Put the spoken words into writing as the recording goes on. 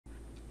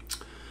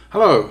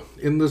Hello,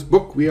 in this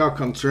book we are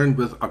concerned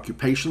with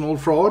occupational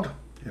fraud,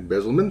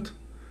 embezzlement,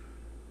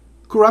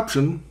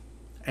 corruption,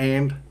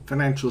 and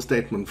financial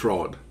statement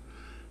fraud.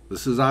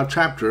 This is our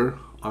chapter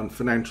on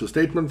financial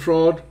statement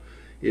fraud.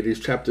 It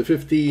is chapter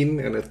 15,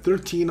 and at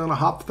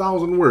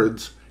 13,500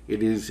 words,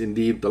 it is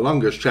indeed the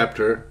longest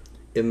chapter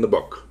in the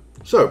book.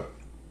 So,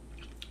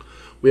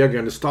 we are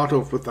going to start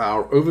off with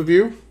our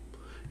overview,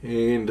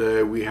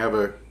 and we have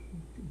a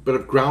bit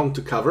of ground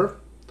to cover.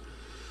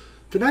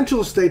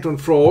 Financial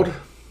statement fraud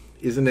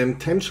is an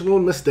intentional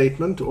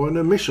misstatement or an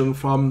omission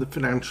from the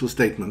financial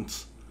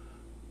statements.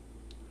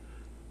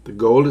 The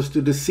goal is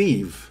to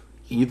deceive,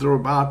 either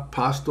about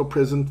past or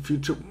present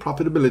future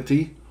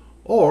profitability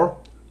or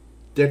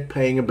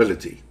debt-paying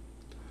ability.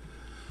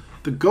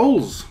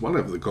 One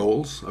of the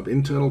goals of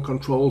internal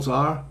controls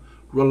are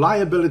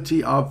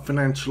reliability of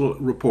financial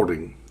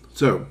reporting.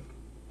 So,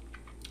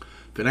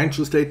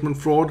 financial statement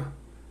fraud,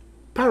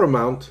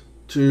 paramount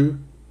to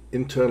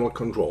internal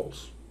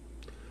controls.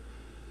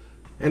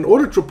 An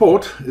audit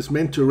report is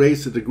meant to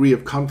raise the degree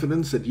of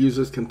confidence that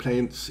users can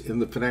place in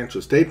the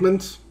financial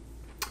statements.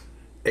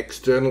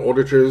 External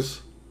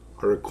auditors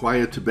are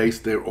required to base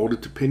their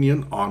audit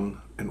opinion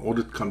on an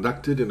audit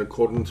conducted in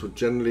accordance with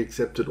generally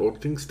accepted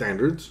auditing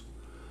standards.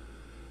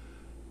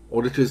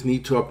 Auditors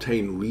need to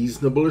obtain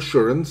reasonable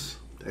assurance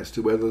as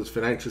to whether the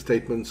financial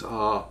statements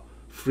are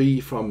free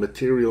from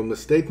material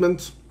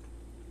misstatements.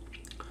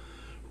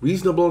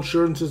 Reasonable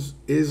assurance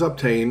is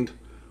obtained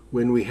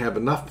when we have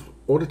enough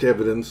audit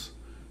evidence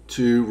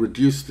to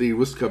reduce the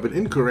risk of an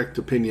incorrect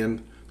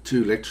opinion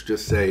to, let's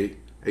just say,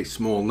 a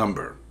small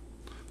number.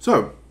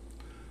 So,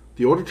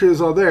 the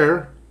auditors are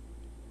there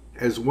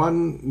as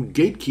one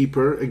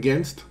gatekeeper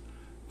against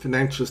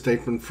financial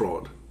statement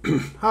fraud.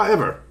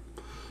 However,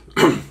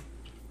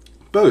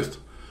 both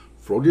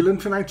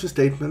fraudulent financial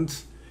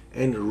statements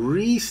and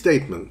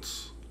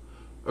restatements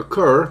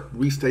occur.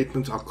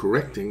 Restatements are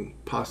correcting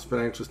past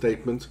financial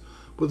statements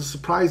with a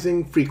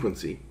surprising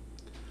frequency.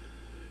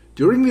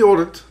 During the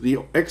audit, the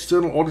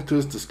external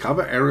auditors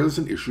discover errors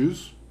and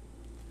issues.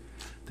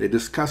 They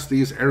discuss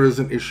these errors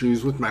and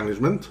issues with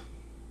management,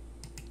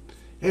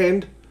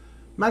 and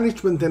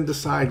management then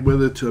decide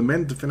whether to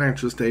amend the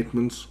financial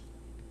statements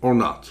or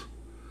not.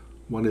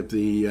 One of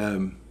the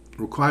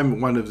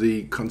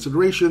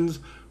considerations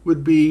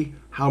would be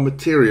how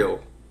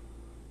material,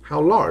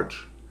 how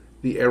large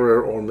the error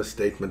or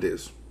misstatement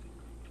is.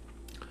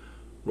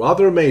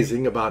 Rather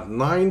amazing, about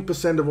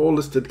 9% of all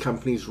listed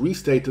companies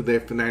restated their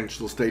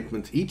financial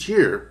statements each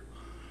year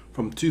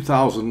from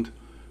 2000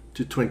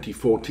 to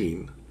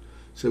 2014.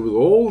 So with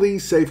all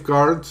these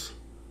safeguards,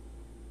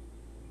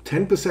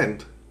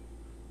 10%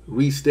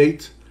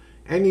 restate,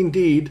 and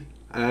indeed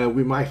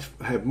we might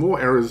have more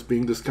errors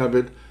being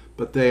discovered,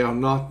 but they are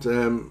not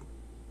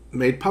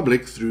made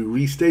public through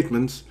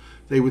restatements.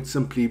 They would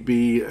simply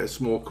be a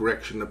small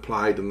correction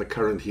applied in the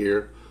current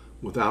year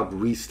without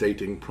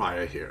restating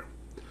prior year.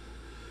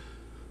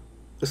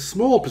 A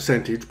small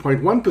percentage,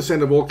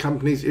 0.1% of all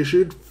companies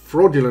issued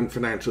fraudulent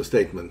financial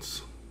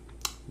statements.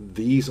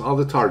 These are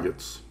the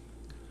targets.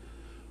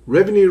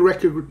 Revenue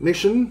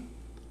recognition,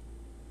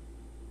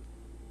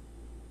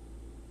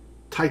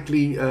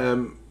 tightly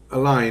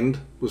aligned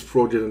with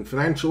fraudulent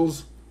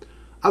financials.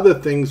 Other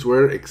things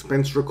were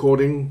expense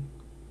recording,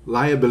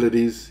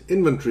 liabilities,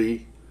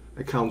 inventory,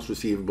 accounts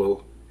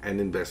receivable, and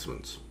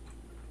investments.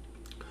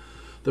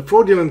 The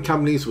fraudulent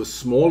companies were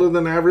smaller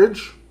than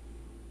average.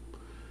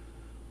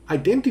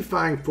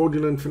 Identifying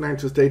fraudulent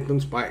financial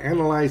statements by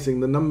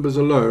analyzing the numbers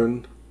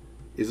alone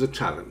is a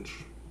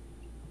challenge.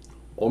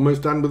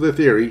 Almost done with the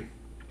theory.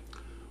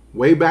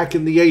 Way back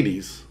in the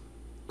 80s,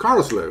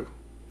 Carslow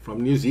from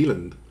New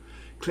Zealand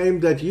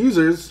claimed that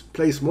users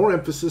place more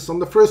emphasis on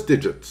the first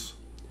digits.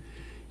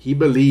 He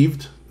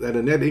believed that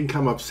a net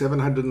income of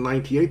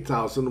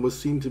 $798,000 was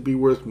seen to be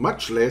worth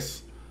much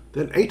less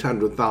than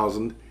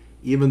 $800,000,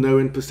 even though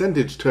in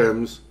percentage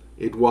terms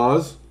it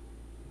was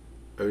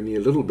only a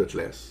little bit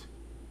less.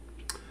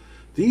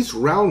 These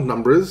round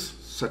numbers,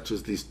 such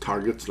as these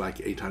targets like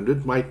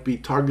 800, might be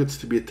targets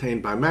to be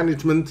attained by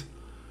management,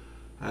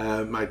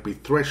 might be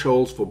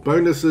thresholds for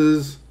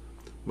bonuses,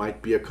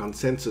 might be a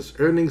consensus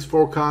earnings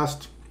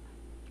forecast.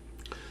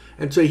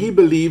 And so he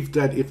believed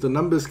that if the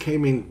numbers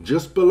came in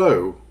just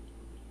below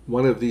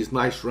one of these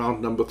nice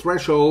round number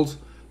thresholds,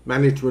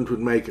 management would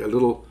make a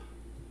little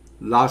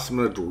last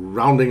minute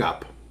rounding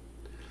up.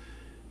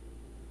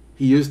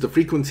 He used the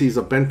frequencies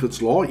of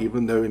Benford's law,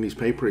 even though in his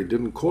paper he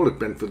didn't call it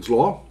Benford's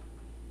law,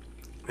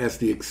 as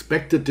the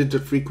expected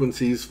digit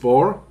frequencies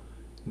for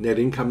net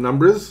income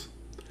numbers,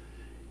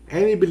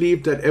 and he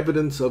believed that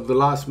evidence of the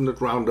last minute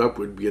roundup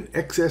would be an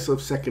excess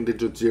of second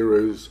digit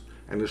zeros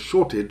and a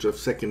shortage of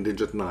second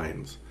digit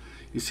nines.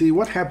 You see,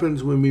 what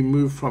happens when we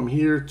move from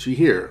here to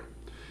here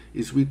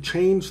is we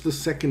change the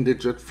second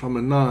digit from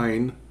a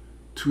 9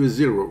 to a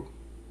 0.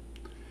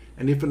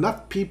 And if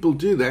enough people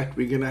do that,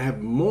 we're going to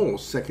have more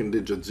second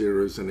digit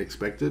zeros than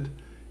expected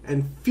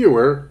and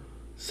fewer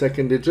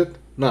second digit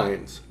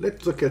nines.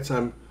 Let's look at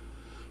some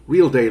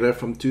real data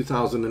from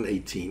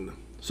 2018.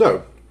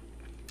 So,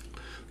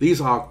 These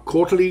are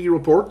quarterly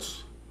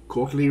reports,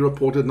 quarterly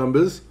reported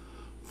numbers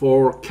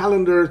for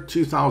calendar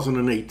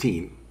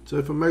 2018.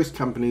 So for most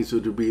companies,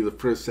 it would be the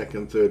first,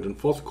 second, third, and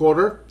fourth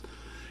quarter.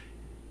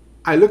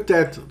 I looked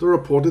at the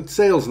reported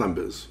sales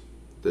numbers.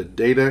 The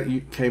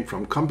data came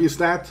from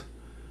CompuStat,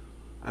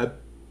 a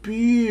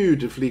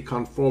beautifully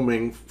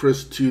conforming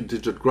first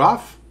two-digit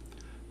graph.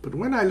 But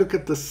when I look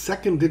at the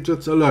second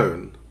digits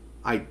alone,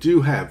 I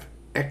do have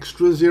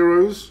extra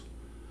zeros,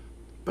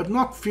 but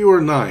not fewer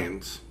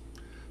nines.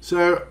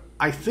 So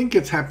I think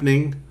it's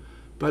happening,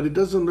 but it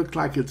doesn't look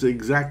like it's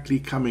exactly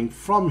coming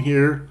from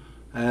here.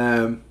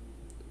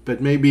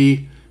 But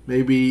maybe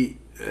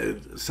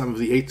some of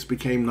the 8s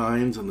became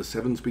 9s, and the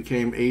 7s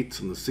became 8s,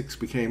 and the 6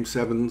 became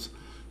 7s.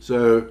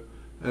 So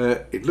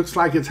it looks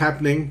like it's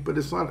happening, but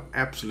it's not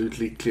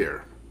absolutely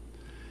clear.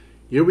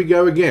 Here we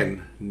go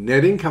again.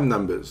 Net income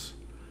numbers.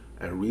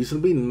 A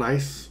reasonably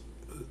nice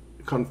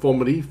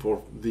conformity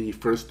for the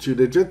first two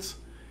digits.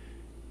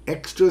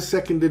 Extra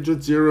second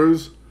digit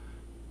zeros,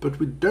 but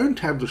we don't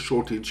have the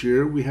shortage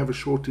here. We have a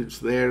shortage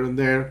there and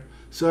there.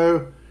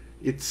 So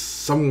it's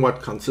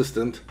somewhat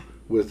consistent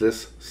with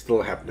this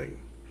still happening.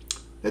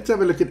 Let's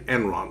have a look at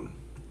Enron.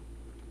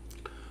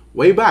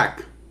 Way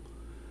back,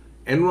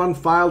 Enron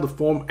filed a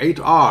Form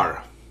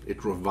 8R.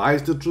 It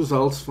revised its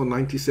results for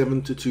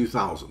 97 to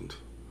 2000.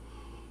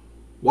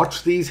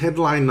 Watch these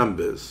headline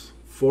numbers.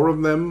 4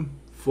 of them,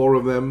 4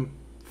 of them,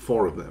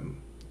 4 of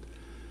them.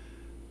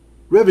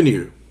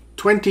 Revenue,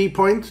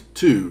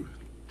 20.2,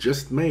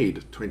 just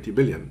made 20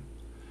 billion.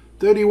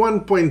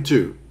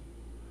 31.2,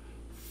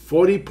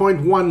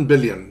 40.1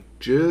 billion,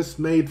 just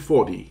made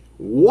 40.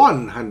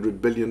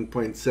 100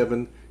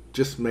 billion.7,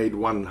 just made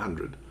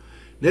 100.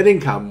 Net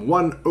income,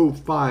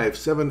 105,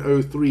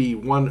 703,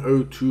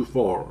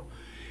 1024.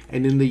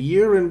 And in the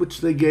year in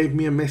which they gave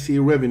me a messy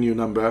revenue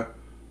number,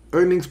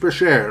 earnings per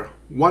share,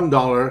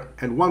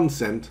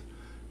 $1.01,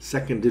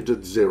 second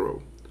digit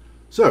 0.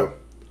 So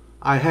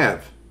I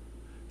have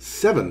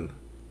 7,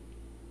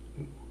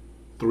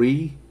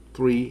 3,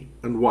 3,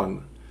 and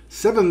 1.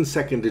 7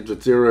 second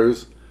digit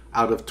zeros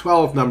out of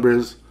 12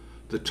 numbers.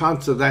 The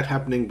chance of that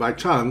happening by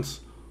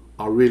chance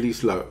are really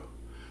slow.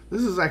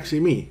 This is actually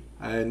me,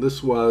 and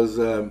this was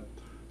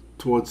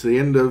towards the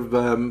end of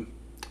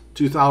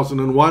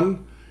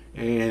 2001,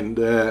 and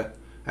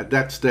at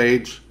that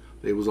stage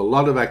there was a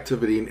lot of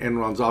activity in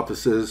Enron's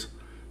offices.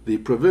 The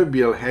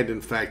proverbial had in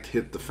fact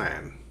hit the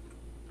fan.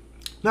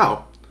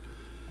 Now,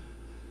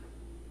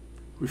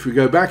 if we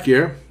go back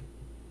here,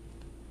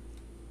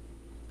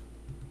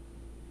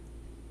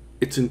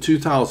 it's in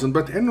 2000,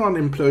 but Enron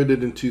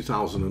imploded in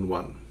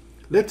 2001.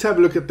 Let's have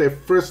a look at their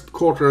first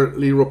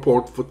quarterly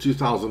report for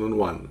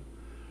 2001.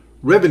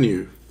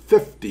 Revenue,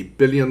 $50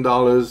 billion,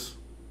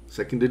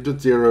 second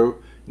digit 0.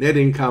 Net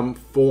income,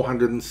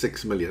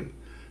 $406 million.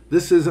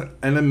 This is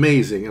an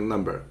amazing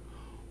number.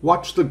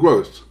 Watch the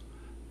growth,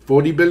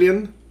 40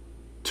 billion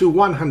to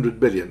 100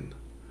 billion.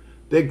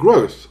 Their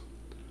growth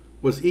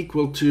was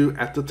equal to,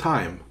 at the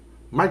time,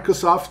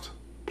 Microsoft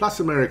plus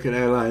American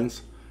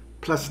Airlines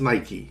plus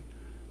Nike.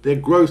 Their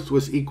growth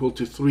was equal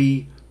to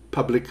 3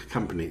 public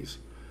companies.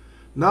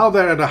 Now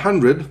they're at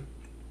 100,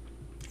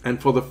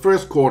 and for the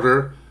first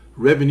quarter,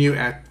 revenue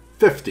at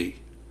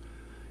 50.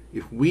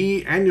 If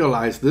we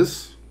annualize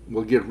this,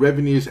 we'll get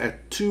revenues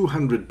at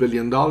 $200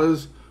 billion,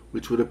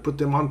 which would have put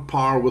them on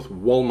par with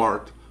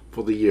Walmart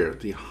for the year,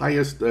 the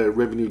highest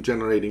revenue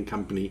generating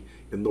company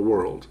in the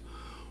world.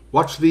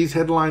 Watch these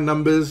headline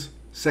numbers,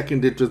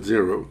 second digit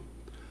 0.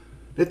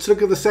 Let's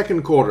look at the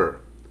second quarter.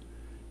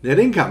 Net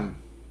income,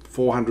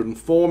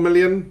 $404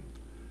 million.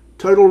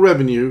 Total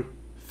revenue,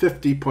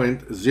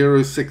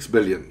 $50.06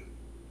 billion.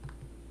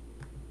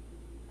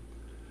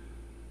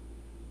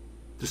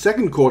 The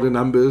second quarter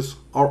numbers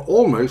are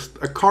almost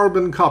a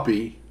carbon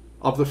copy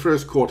of the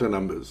first quarter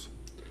numbers.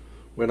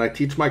 When I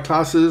teach my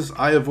classes,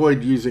 I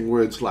avoid using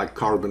words like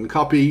carbon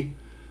copy.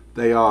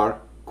 They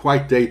are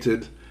quite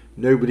dated.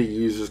 Nobody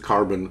uses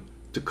carbon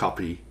to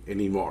copy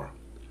anymore.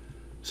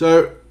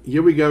 So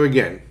here we go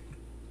again.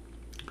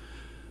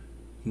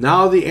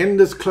 Now the end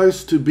is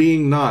close to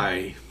being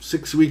nigh.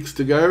 6 weeks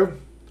to go.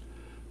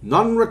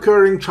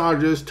 Non-recurring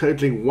charges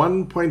totaling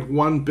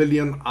 1.1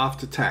 billion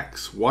after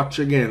tax. Watch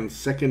again,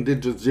 second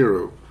digit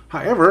 0.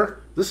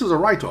 However, this is a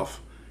write-off,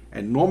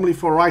 and normally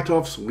for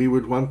write-offs we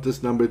would want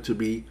this number to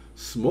be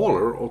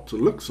smaller or to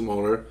look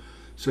smaller,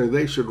 so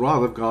they should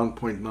rather have gone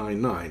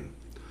 0.99.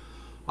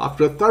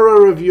 After a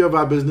thorough review of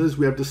our business,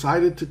 we have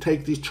decided to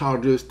take these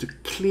charges to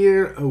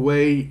clear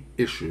away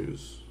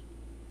issues.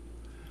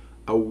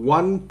 A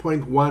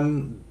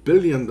 $1.1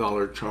 billion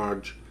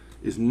charge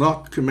is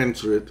not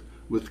commensurate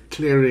with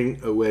clearing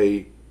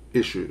away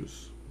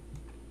issues.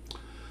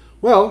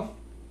 Well,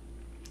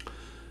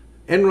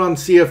 Enron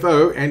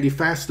CFO Andy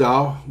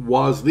Fastow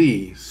was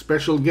the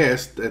special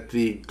guest at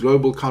the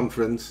global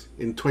conference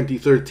in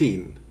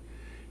 2013.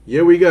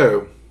 Here we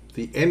go,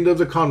 the end of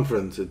the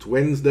conference. It's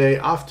Wednesday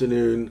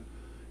afternoon,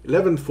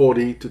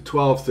 11:40 to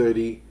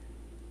 12:30.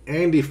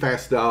 Andy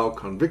Fastow,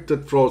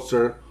 convicted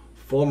fraudster,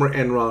 former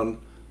Enron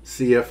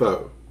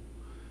CFO.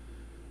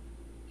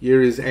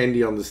 Here is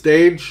Andy on the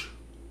stage.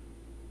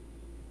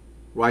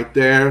 Right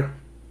there.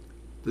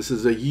 This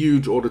is a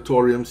huge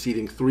auditorium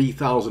seating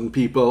 3,000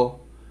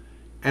 people.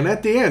 And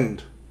at the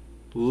end,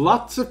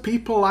 lots of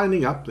people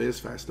lining up. There's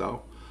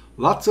Fastow.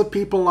 Lots of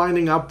people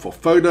lining up for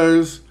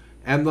photos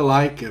and the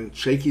like, and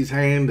shake his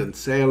hand and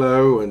say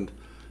hello. And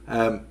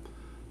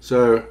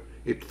so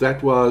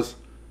that was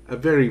a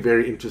very,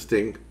 very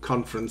interesting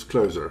conference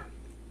closer.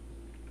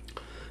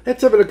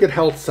 Let's have a look at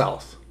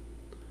HealthSouth.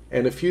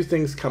 And a few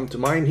things come to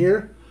mind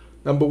here.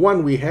 Number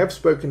one, we have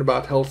spoken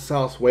about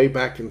HealthSouth way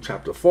back in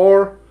chapter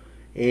 4.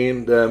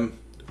 And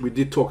we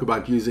did talk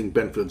about using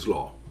Benford's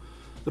law.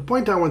 The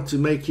point I want to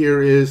make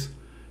here is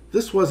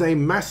this was a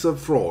massive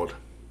fraud.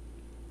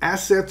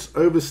 Assets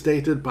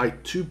overstated by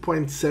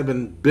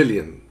 2.7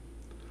 billion.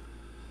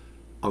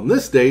 On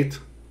this date,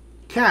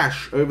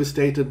 cash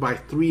overstated by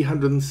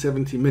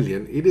 370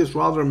 million. It is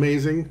rather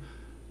amazing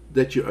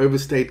that you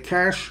overstate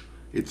cash.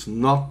 It's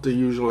not the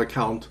usual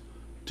account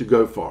to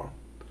go for.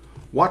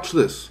 Watch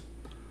this.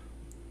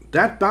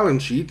 That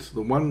balance sheet,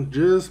 the one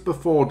just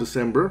before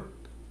December,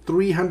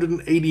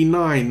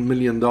 $389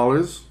 million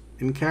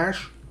in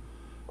cash,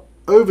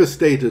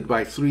 overstated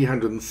by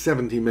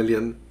 370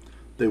 million.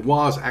 There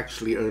was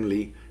actually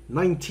only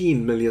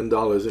 $19 million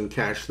in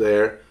cash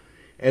there,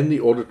 and the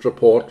audit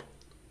report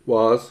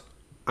was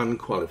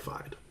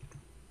unqualified.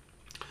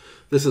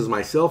 This is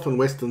myself and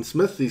Weston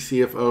Smith, the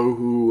CFO,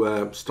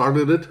 who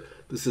started it.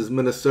 This is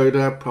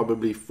Minnesota,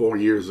 probably 4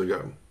 years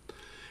ago.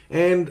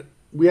 And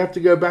we have to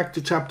go back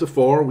to chapter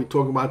 4. We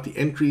talk about the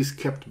entries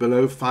kept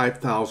below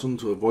 5,000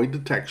 to avoid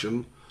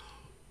detection.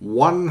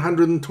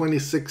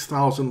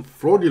 126,000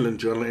 fraudulent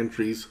journal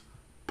entries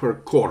per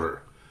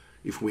quarter.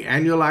 If we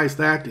annualize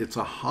that, it's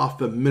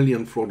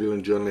 500,000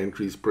 fraudulent journal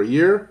entries per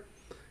year.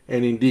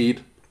 And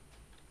indeed,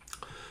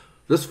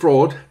 this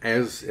fraud,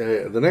 as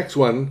the next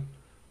one,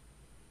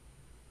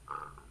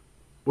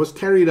 was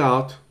carried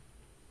out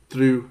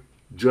through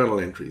journal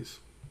entries.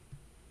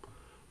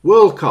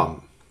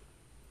 WorldCom.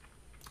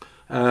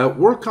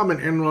 WorldCom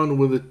and Enron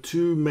were the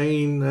two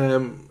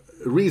main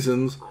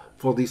reasons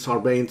for the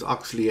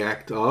Sarbanes-Oxley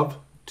Act of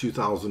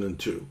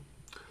 2002.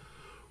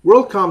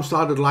 WorldCom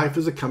started life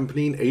as a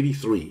company in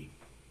 '83.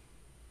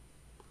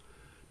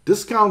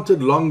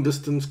 Discounted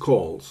long-distance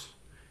calls.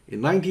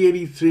 In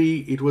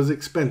 1983, it was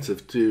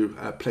expensive to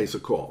place a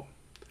call.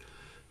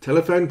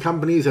 Telephone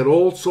companies had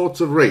all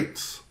sorts of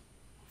rates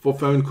for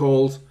phone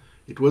calls.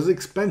 It was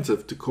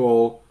expensive to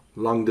call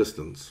long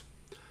distance.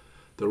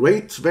 The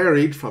rates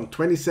varied from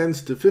 20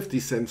 cents to 50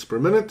 cents per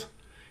minute.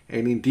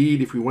 And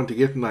indeed, if we want to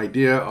get an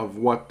idea of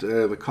what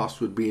the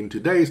cost would be in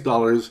today's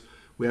dollars,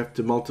 we have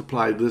to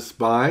multiply this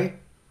by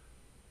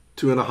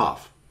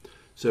 2.5.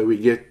 So we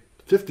get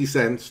 50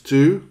 cents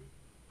to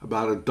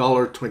about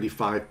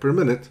 $1.25 per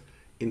minute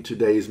in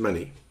today's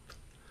money.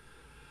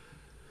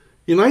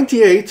 In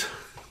 '98,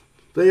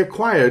 they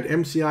acquired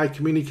MCI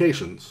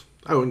Communications.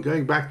 Oh, and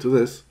going back to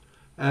this,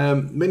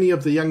 many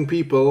of the young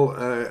people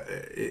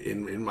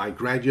in my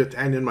graduate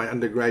and in my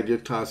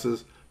undergraduate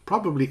classes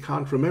probably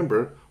can't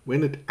remember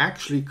when it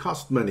actually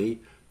cost money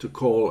to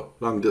call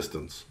long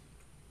distance.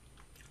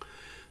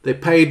 They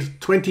paid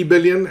 $20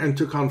 billion and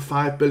took on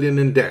 $5 billion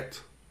in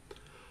debt.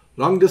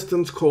 Long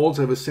distance calls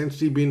have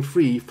essentially been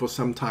free for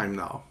some time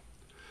now.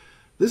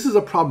 This is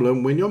a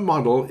problem when your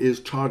model is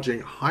charging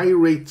high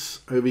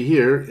rates over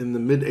here in the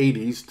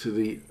mid-80s to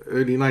the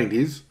early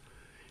 90s,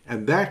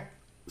 and that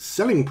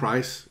selling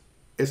price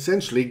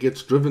essentially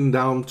gets driven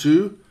down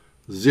to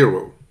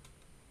zero.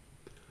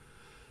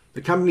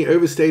 The company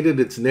overstated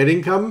its net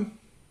income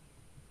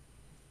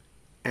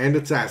and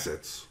its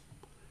assets.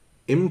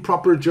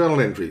 Improper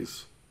journal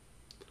entries.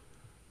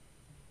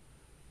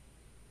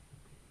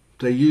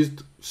 They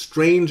used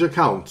strange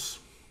accounts.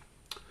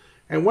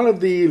 And one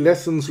of the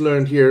lessons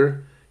learned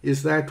here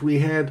is that we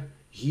had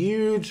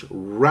huge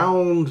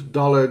round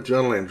dollar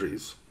journal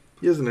entries.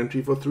 Here's an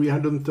entry for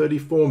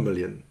 334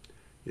 million.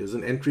 Here's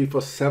an entry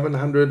for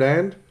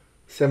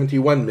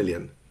 771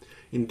 million.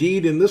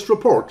 Indeed, in this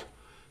report,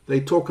 they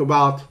talk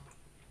about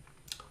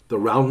the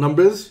round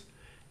numbers,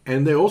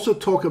 and they also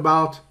talk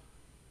about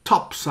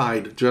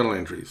topside journal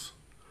entries.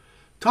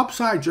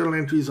 Topside journal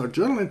entries are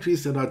journal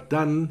entries that are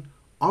done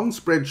on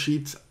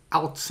spreadsheets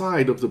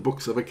outside of the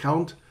books of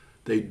account.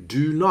 They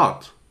do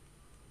not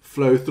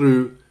flow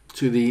through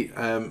to the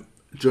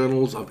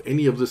journals of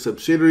any of the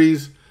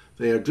subsidiaries.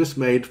 They are just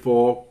made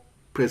for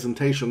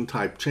presentation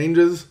type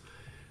changes.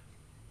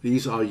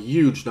 These are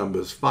huge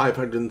numbers,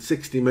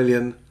 560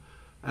 million.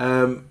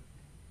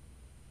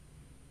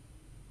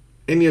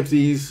 Any of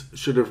these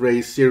should have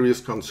raised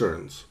serious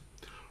concerns.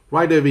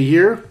 Right over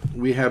here,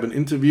 we have an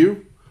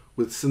interview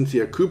with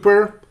Cynthia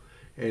Cooper.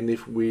 And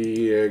if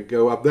we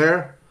go up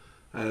there,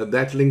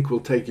 that link will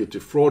take you to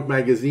Fraud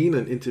Magazine,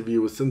 an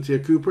interview with Cynthia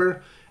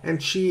Cooper.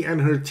 And she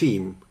and her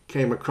team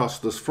came across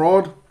this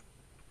fraud.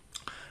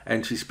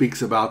 And she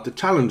speaks about the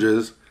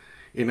challenges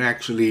in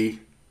actually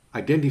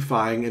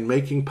identifying and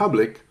making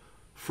public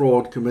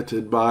fraud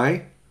committed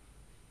by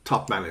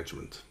top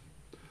management.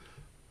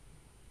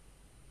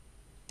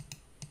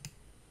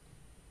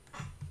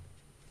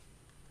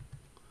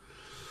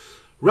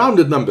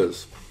 Rounded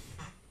numbers.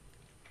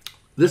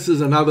 This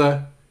is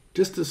another,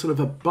 just a sort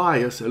of a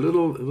bias, a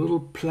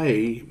little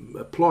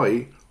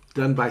ploy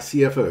done by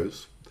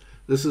CFOs.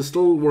 This is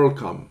still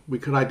WorldCom. We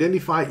could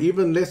identify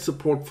even less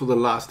support for the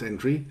last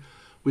entry,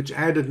 which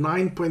added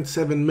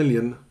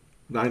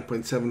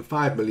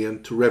 9.75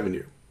 million to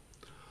revenue.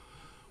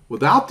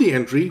 Without the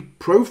entry,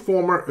 pro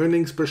forma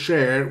earnings per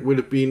share would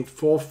have been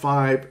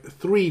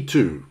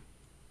 4532.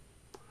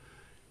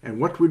 And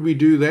what would we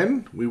do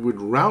then? We would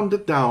round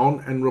it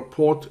down and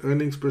report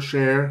earnings per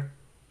share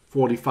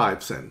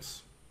 45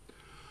 cents.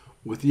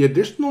 With the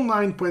additional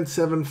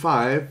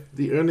 9.75,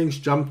 the earnings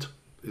jumped,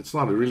 it's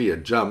not really a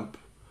jump,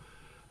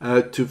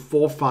 to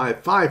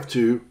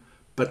 4552,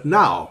 but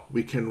now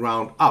we can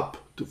round up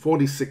to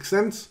 46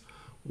 cents,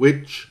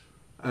 which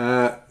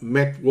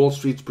met Wall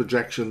Street's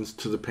projections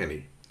to the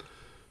penny.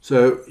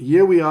 So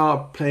here we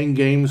are playing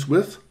games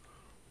with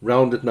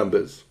rounded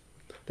numbers.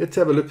 Let's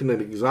have a look at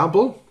an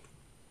example.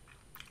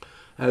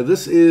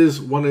 This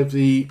is one of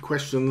the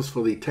questions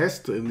for the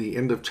test in the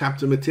end of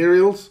chapter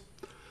materials.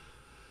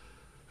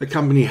 The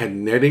company had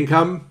net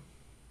income,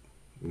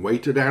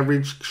 weighted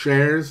average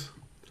shares.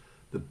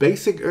 The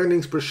basic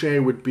earnings per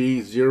share would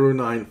be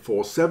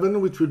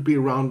 0.947, which would be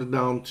rounded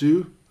down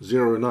to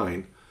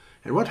 0.9.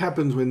 And what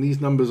happens when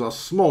these numbers are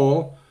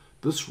small,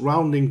 this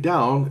rounding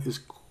down is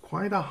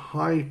quite a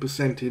high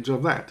percentage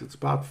of that. It's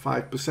about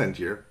 5%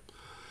 here.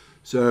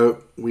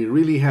 So we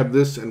really have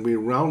this, and we're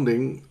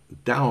rounding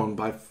down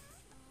by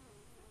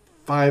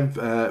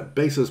 5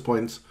 basis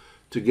points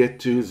to get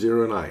to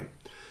 0.9.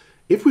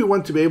 If we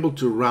want to be able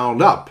to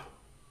round up,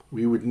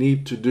 we would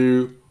need to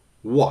do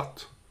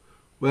what?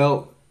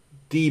 Well,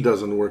 D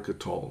doesn't work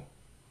at all.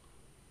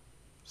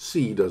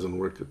 C doesn't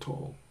work at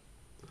all.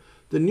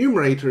 The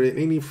numerator in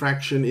any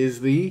fraction is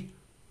the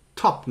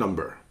top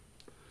number.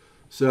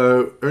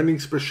 So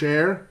earnings per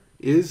share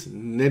is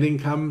net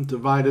income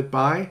divided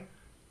by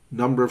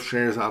number of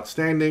shares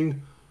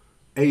outstanding.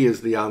 A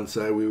is the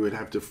answer. We would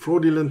have to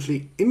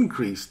fraudulently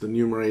increase the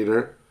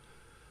numerator,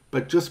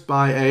 but just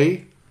by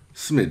a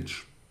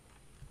smidge.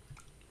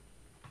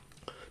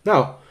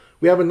 Now,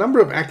 we have a number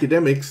of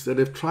academics that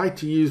have tried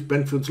to use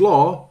Benford's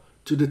law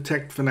to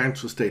detect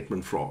financial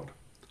statement fraud.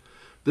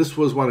 This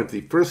was one of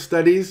the first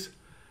studies,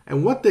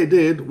 and what they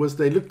did was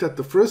they looked at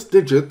the first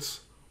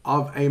digits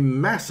of a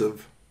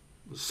massive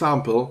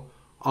sample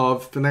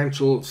of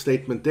financial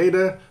statement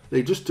data.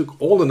 They just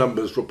took all the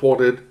numbers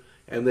reported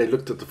and they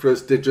looked at the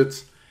first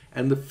digits,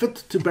 and the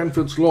fit to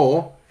Benford's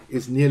law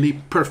is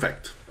nearly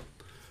perfect.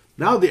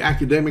 Now the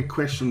academic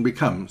question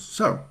becomes,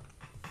 so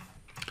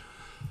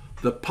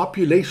the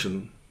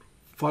population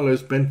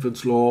follows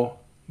Benford's law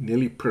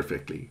nearly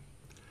perfectly.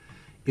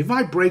 If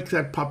I break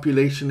that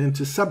population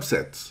into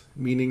subsets,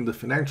 meaning the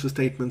financial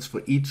statements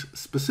for each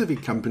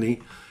specific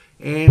company,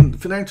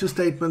 and financial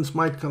statements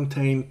might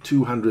contain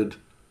 200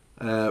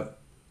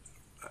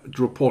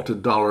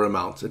 reported dollar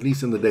amounts, at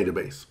least in the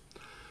database.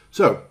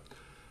 So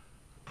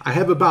I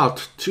have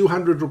about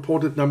 200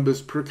 reported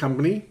numbers per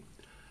company.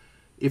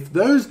 If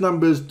those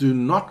numbers do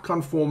not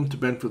conform to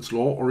Benford's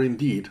law, or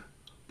indeed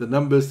the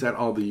numbers that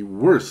are the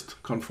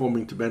worst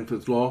conforming to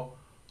Benford's law,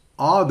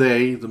 are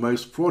they the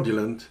most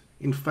fraudulent?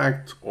 In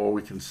fact, or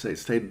we can say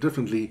state it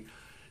differently,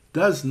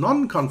 does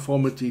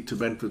non-conformity to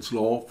Benford's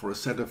law for a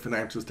set of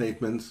financial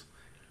statements,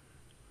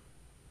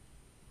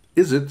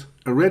 is it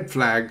a red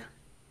flag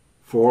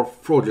for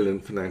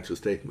fraudulent financial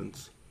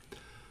statements?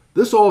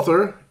 This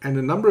author and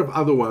a number of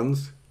other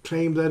ones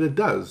claim that it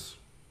does.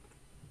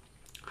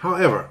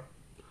 However,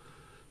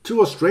 2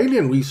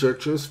 Australian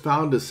researchers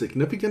found a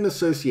significant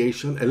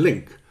association, a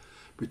link,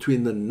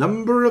 between the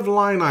number of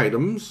line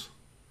items,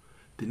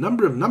 the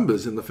number of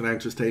numbers in the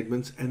financial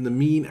statements, and the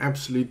mean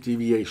absolute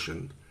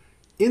deviation.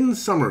 In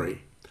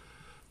summary,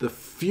 the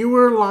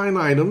fewer line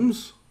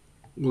items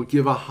will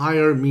give a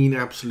higher mean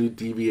absolute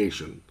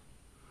deviation.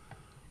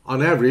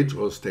 On average,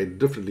 or stated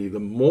differently, the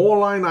more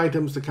line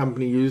items the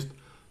company used,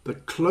 the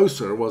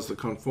closer was the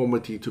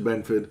conformity to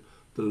Benford,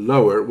 the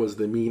lower was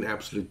the mean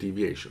absolute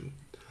deviation.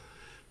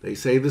 They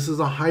say this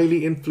is a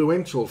highly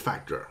influential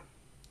factor.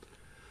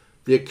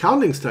 The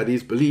accounting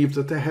studies believe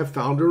that they have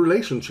found a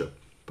relationship.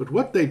 But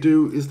what they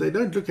do is they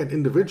don't look at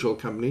individual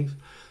companies.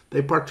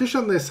 They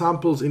partition their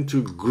samples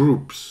into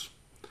groups.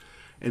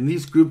 And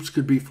these groups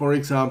could be, for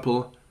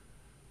example,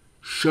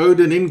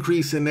 showed an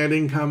increase in net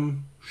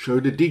income,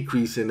 showed a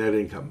decrease in net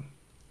income.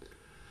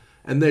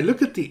 And they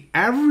look at the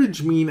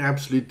average mean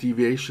absolute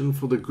deviation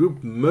for the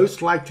group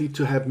most likely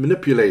to have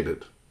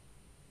manipulated.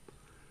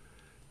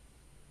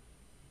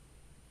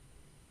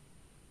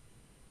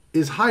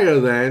 Is higher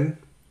than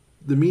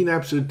the mean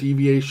absolute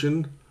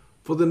deviation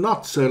for the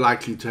not so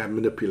likely to have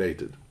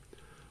manipulated.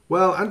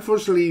 Well,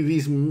 unfortunately,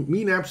 these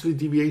mean absolute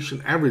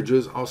deviation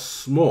averages are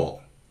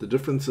small. The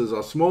differences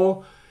are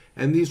small,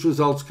 and these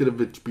results could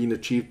have been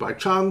achieved by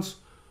chance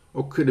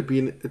or could have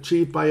been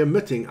achieved by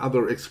omitting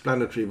other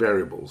explanatory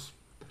variables.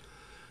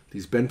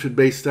 These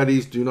Benford-based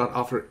studies do not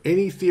offer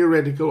any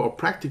theoretical or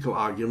practical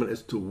argument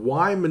as to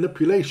why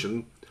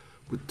manipulation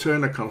would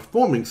turn a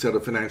conforming set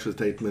of financial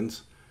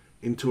statements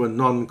into a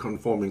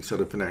non-conforming set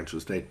of financial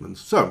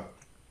statements. So,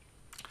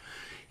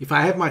 if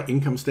I have my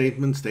income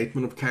statement,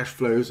 statement of cash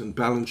flows, and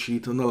balance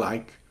sheet and the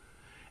like,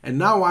 and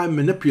now I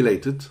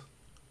manipulate it,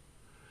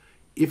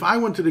 if I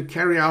wanted to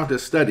carry out a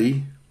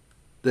study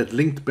that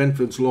linked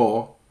Benford's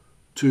law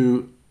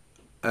to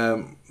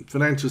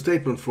financial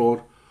statement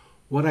fraud,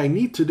 what I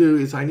need to do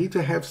is I need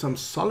to have some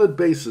solid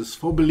basis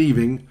for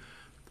believing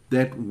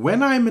that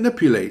when I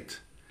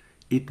manipulate,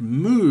 it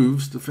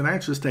moves the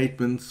financial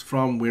statements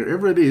from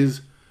wherever it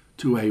is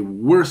to a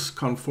worse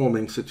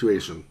conforming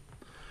situation.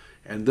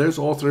 And those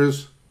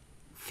authors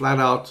flat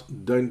out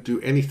don't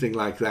do anything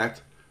like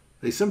that.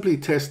 They simply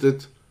test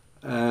it,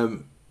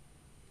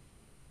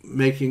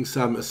 making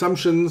some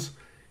assumptions,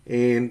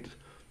 and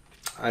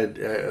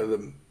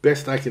the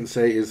best I can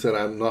say is that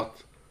I'm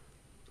not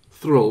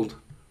thrilled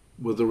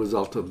with the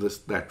result of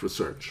that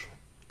research.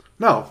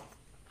 Now,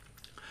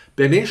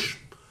 Beneish,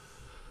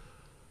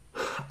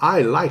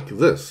 I like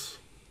this.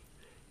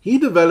 He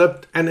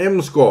developed an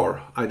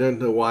M-Score. I don't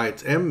know why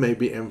it's M,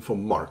 maybe M for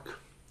Mark.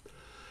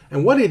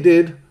 And what he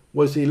did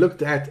was he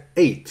looked at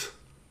 8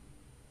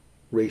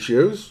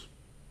 ratios,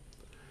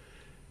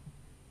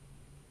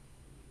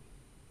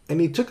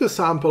 and he took a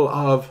sample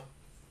of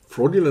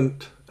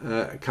fraudulent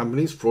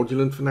companies,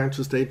 fraudulent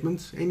financial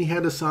statements, and he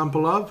had a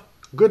sample of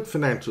good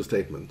financial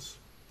statements.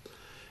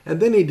 And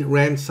then he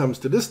ran some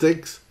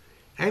statistics,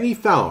 and he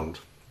found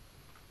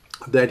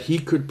that he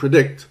could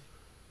predict,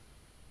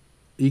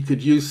 he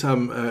could use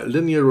some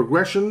linear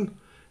regression,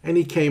 and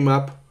he came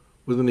up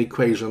with an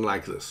equation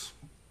like this.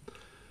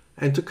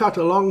 And to cut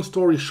a long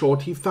story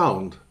short, he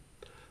found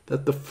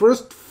that the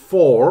first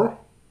 4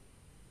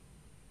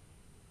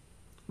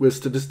 were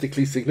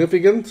statistically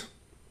significant,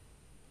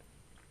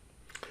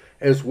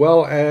 as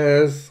well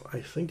as, I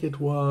think it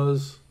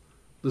was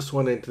this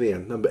one at the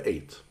end, number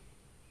 8.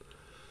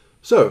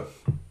 So,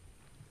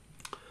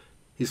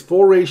 his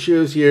 4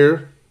 ratios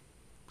here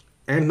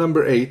and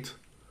number 8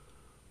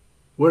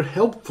 were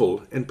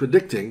helpful in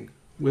predicting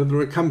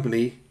whether a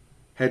company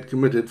had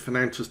committed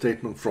financial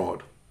statement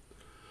fraud.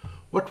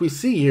 What we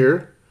see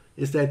here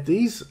is that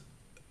these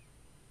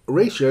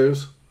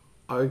ratios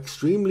are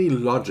extremely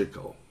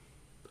logical.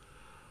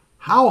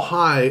 How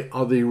high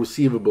are the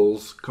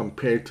receivables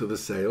compared to the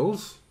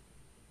sales?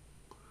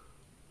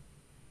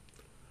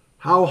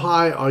 How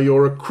high are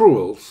your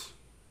accruals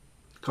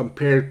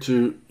compared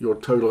to your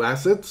total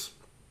assets?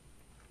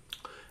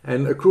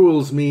 And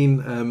accruals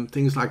mean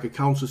things like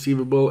accounts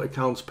receivable,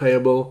 accounts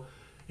payable,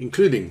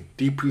 including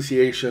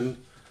depreciation,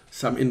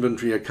 some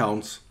inventory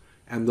accounts,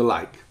 and the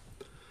like.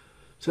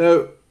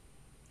 So,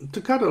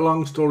 to cut a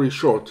long story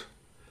short,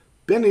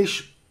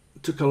 Beneish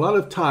took a lot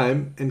of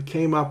time and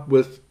came up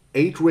with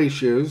 8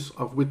 ratios,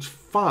 of which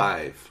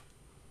 5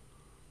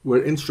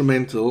 were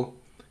instrumental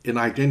in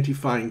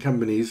identifying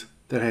companies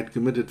that had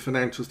committed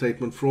financial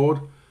statement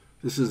fraud.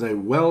 This is a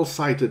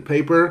well-cited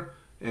paper,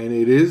 and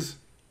it is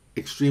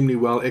extremely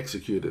well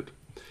executed.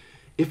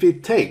 If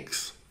it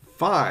takes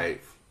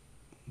 5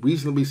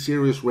 reasonably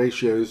serious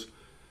ratios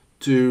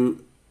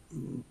to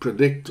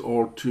predict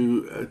or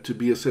to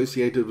be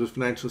associated with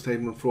financial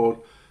statement fraud,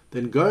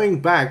 then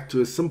going back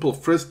to a simple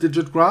first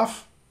digit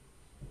graph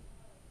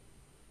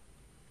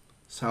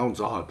sounds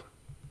odd.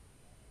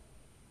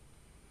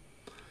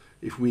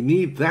 If we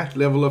need that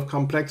level of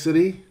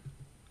complexity,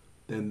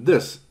 then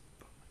this,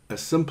 a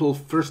simple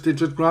first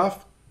digit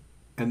graph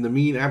and the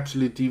mean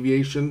absolute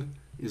deviation,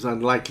 is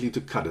unlikely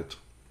to cut it.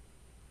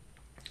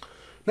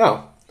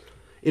 Now,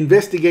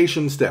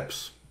 investigation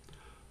steps.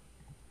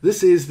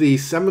 This is the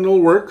seminal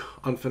work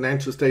on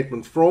financial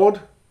statement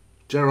fraud.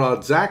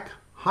 Gerard Zak,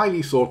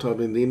 highly sought of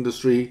in the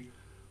industry.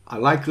 I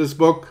like this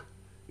book.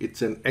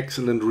 It's an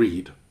excellent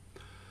read.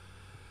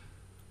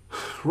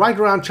 Right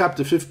around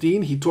chapter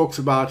 15, he talks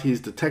about his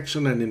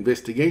detection and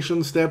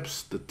investigation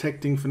steps,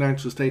 detecting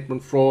financial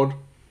statement fraud.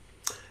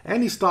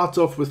 And he starts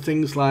off with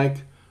things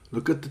like,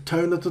 look at the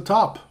tone at the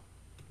top.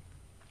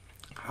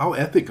 How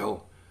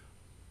ethical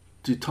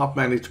do top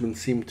management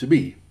seem to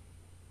be?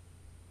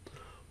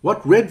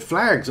 What red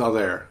flags are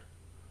there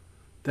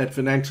that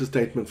financial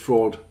statement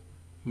fraud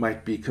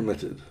might be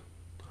committed?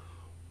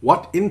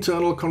 What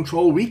internal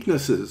control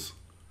weaknesses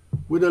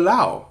would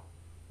allow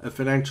a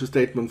financial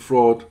statement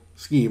fraud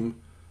scheme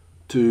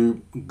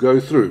to go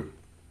through?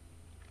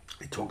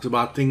 He talks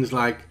about things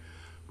like,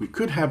 we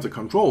could have the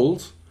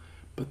controls,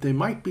 but there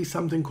might be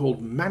something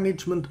called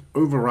management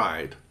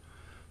override.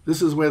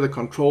 This is where the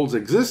controls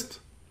exist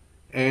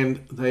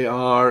and they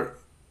are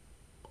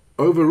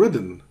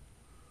overridden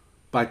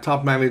by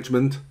top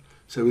management.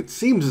 So it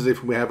seems as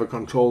if we have a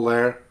control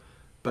there,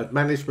 but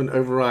management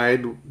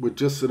override would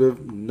just sort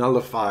of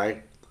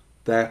nullify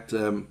that,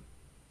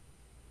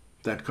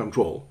 that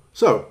control.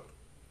 So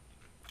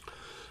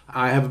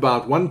I have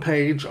about 1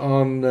 page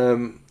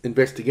on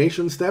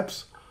investigation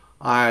steps.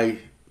 I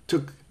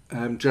took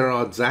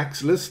Gerard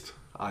Zak's list,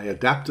 I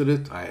adapted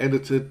it, I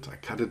edited it, I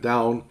cut it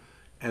down,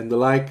 and the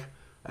like.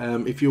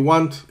 If you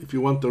want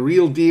the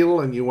real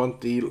deal and you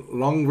want the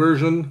long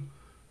version,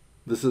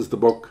 this is the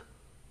book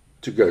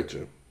to go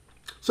to.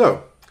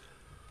 So,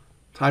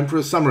 time for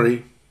a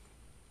summary.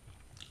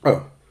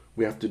 Oh,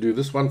 we have to do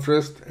this one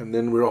first, and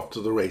then we're off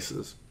to the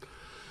races.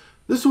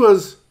 This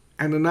was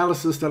an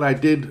analysis that I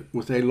did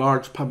with a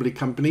large public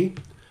company,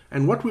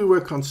 and what we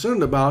were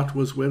concerned about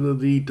was whether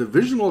the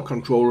divisional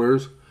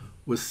controllers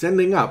were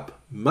sending up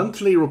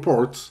monthly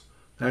reports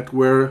that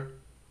were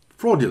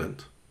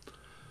fraudulent.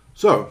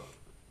 So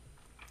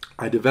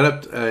I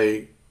developed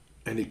an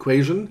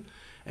equation,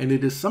 and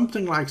it is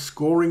something like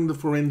scoring the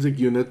forensic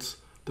units,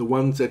 the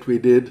ones that we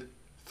did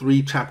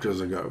 3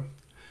 chapters ago.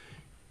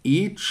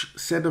 Each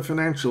set of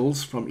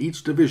financials from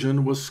each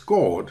division was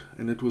scored,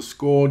 and it was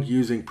scored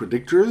using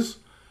predictors.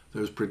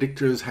 Those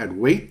predictors had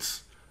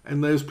weights,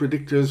 and those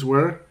predictors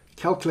were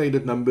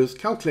calculated numbers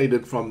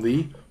calculated from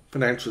the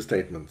financial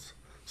statements.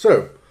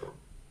 So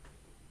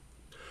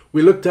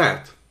we looked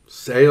at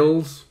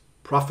sales,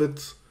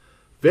 profits,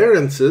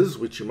 variances,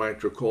 which you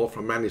might recall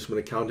from management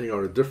accounting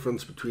are a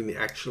difference between the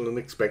actual and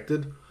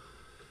expected,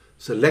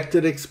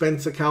 selected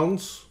expense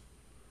accounts,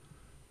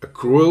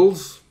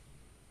 accruals,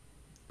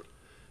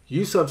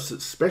 use of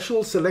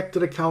special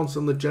selected accounts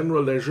on the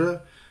general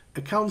ledger,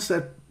 accounts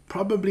that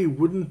probably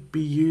wouldn't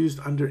be used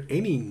under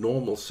any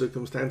normal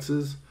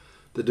circumstances,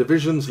 the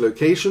division's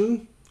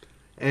location,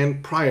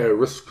 and prior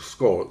risk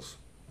scores.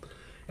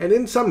 And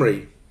in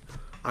summary,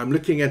 I'm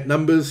looking at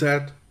numbers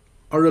that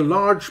are a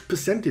large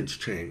percentage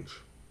change.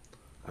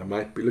 I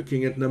might be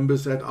looking at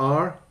numbers that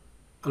are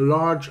a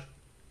large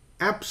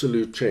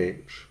absolute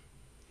change.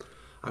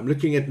 I'm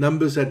looking at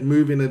numbers that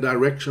move in a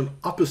direction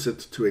opposite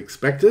to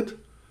expected.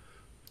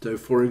 So,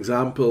 for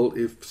example,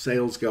 if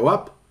sales go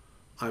up,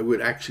 I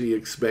would actually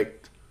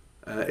expect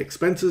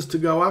expenses to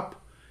go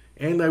up,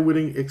 and I would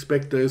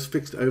expect those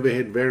fixed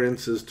overhead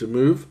variances to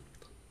move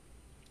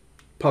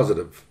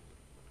positive.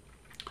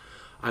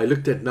 I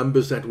looked at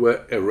numbers that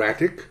were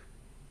erratic.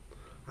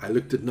 I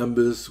looked at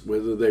numbers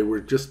whether they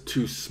were just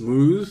too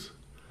smooth.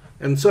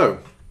 And so,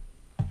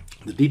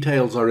 the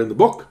details are in the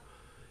book.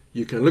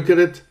 You can look at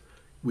it.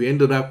 We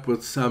ended up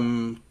with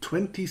some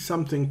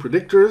 20-something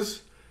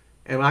predictors,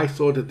 and I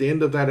thought at the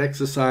end of that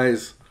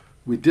exercise,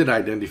 we did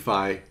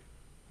identify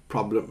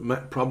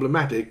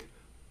problematic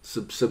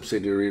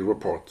subsidiary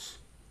reports.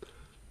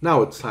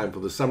 Now it's time for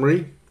the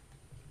summary.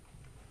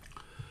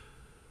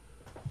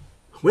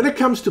 When it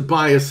comes to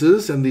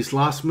biases and these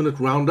last-minute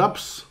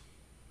roundups,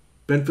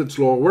 Benford's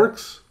law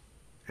works,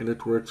 and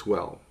it works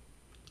well.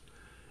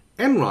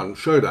 Enron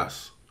showed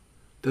us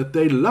that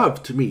they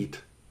love to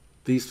meet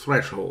these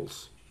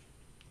thresholds.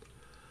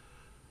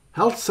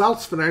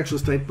 HealthSouth's financial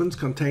statements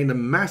contain a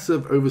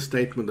massive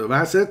overstatement of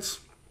assets,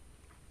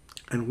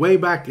 and way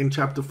back in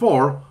Chapter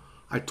 4,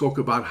 I talk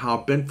about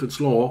how Benford's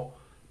law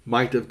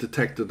might have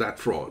detected that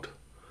fraud.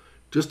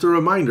 Just a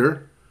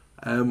reminder,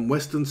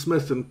 Weston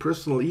Smith in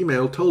personal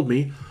email told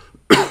me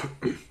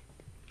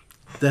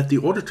that the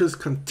auditors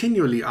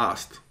continually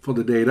asked for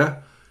the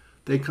data,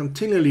 they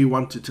continually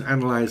wanted to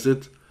analyze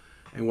it,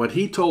 and what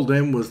he told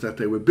them was that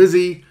they were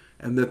busy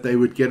and that they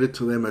would get it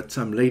to them at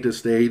some later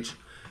stage,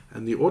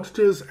 and the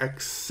auditors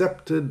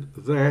accepted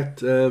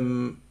that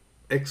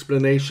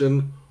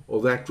explanation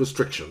or that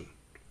restriction.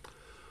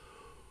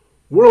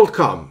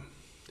 WorldCom,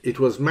 it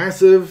was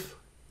massive,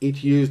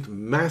 it used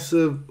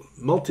massive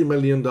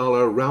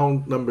multi-million-dollar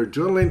round number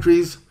journal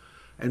entries,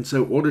 and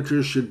so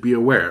auditors should be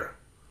aware.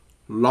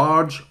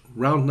 Large,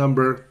 round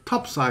number,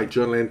 top-side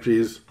journal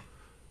entries,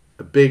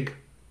 a big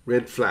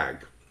red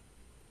flag.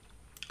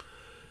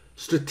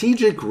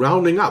 Strategic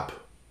rounding up.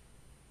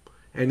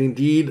 And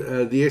indeed,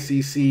 the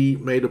SEC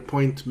made a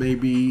point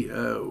maybe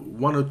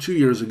 1 or 2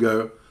 years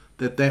ago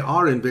that they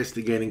are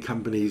investigating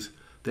companies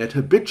that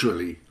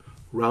habitually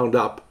round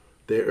up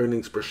their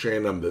earnings per share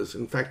numbers.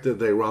 In fact, that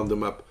they round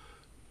them up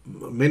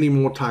many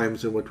more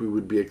times than what we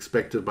would be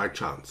expected by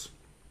chance.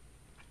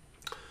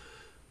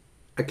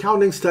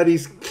 Accounting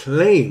studies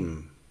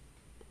claim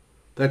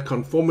that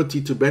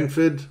conformity to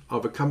Benford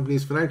of a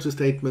company's financial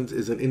statements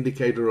is an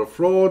indicator of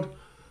fraud.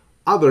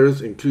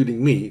 Others,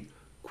 including me,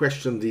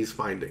 question these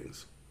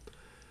findings.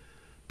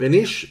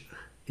 Beneish,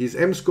 his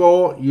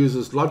M-Score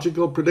uses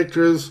logical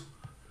predictors.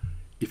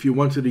 If you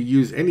wanted to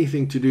use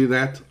anything to do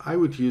that, I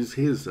would use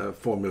his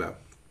formula.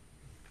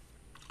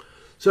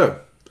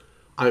 So,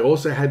 I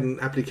also had an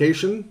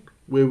application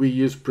where we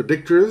use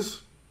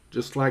predictors,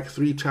 just like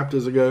 3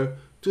 chapters ago,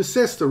 to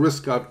assess the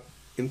risk of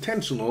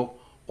intentional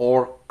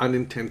or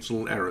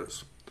unintentional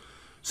errors.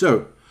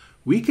 So,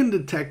 we can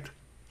detect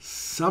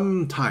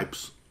some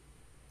types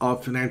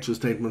of financial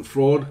statement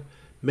fraud,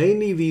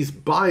 mainly these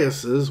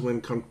biases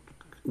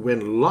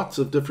when lots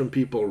of different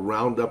people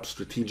round up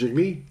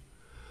strategically.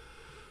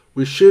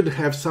 We should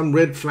have some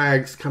red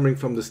flags coming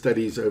from the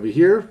studies over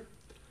here,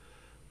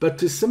 but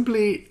to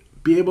simply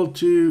be able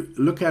to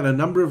look at a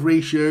number of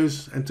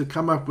ratios and to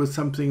come up with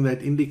something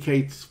that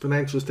indicates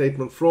financial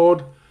statement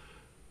fraud,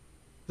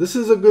 this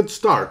is a good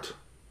start.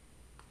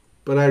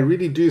 But I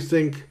really do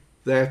think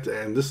that,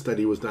 and this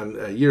study was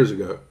done years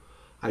ago,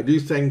 I do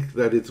think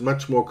that it's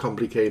much more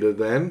complicated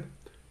than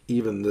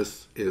even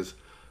this is.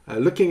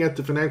 Looking at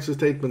the financial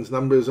statements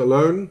numbers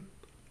alone,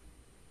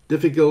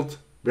 difficult,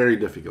 very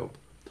difficult.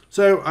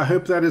 So I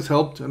hope that has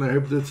helped, and I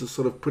hope this has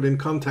sort of put in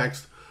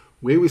context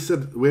where we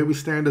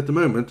stand at the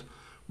moment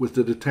with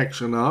the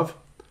detection of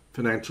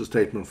financial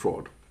statement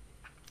fraud.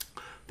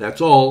 That's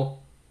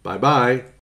all. Bye-bye.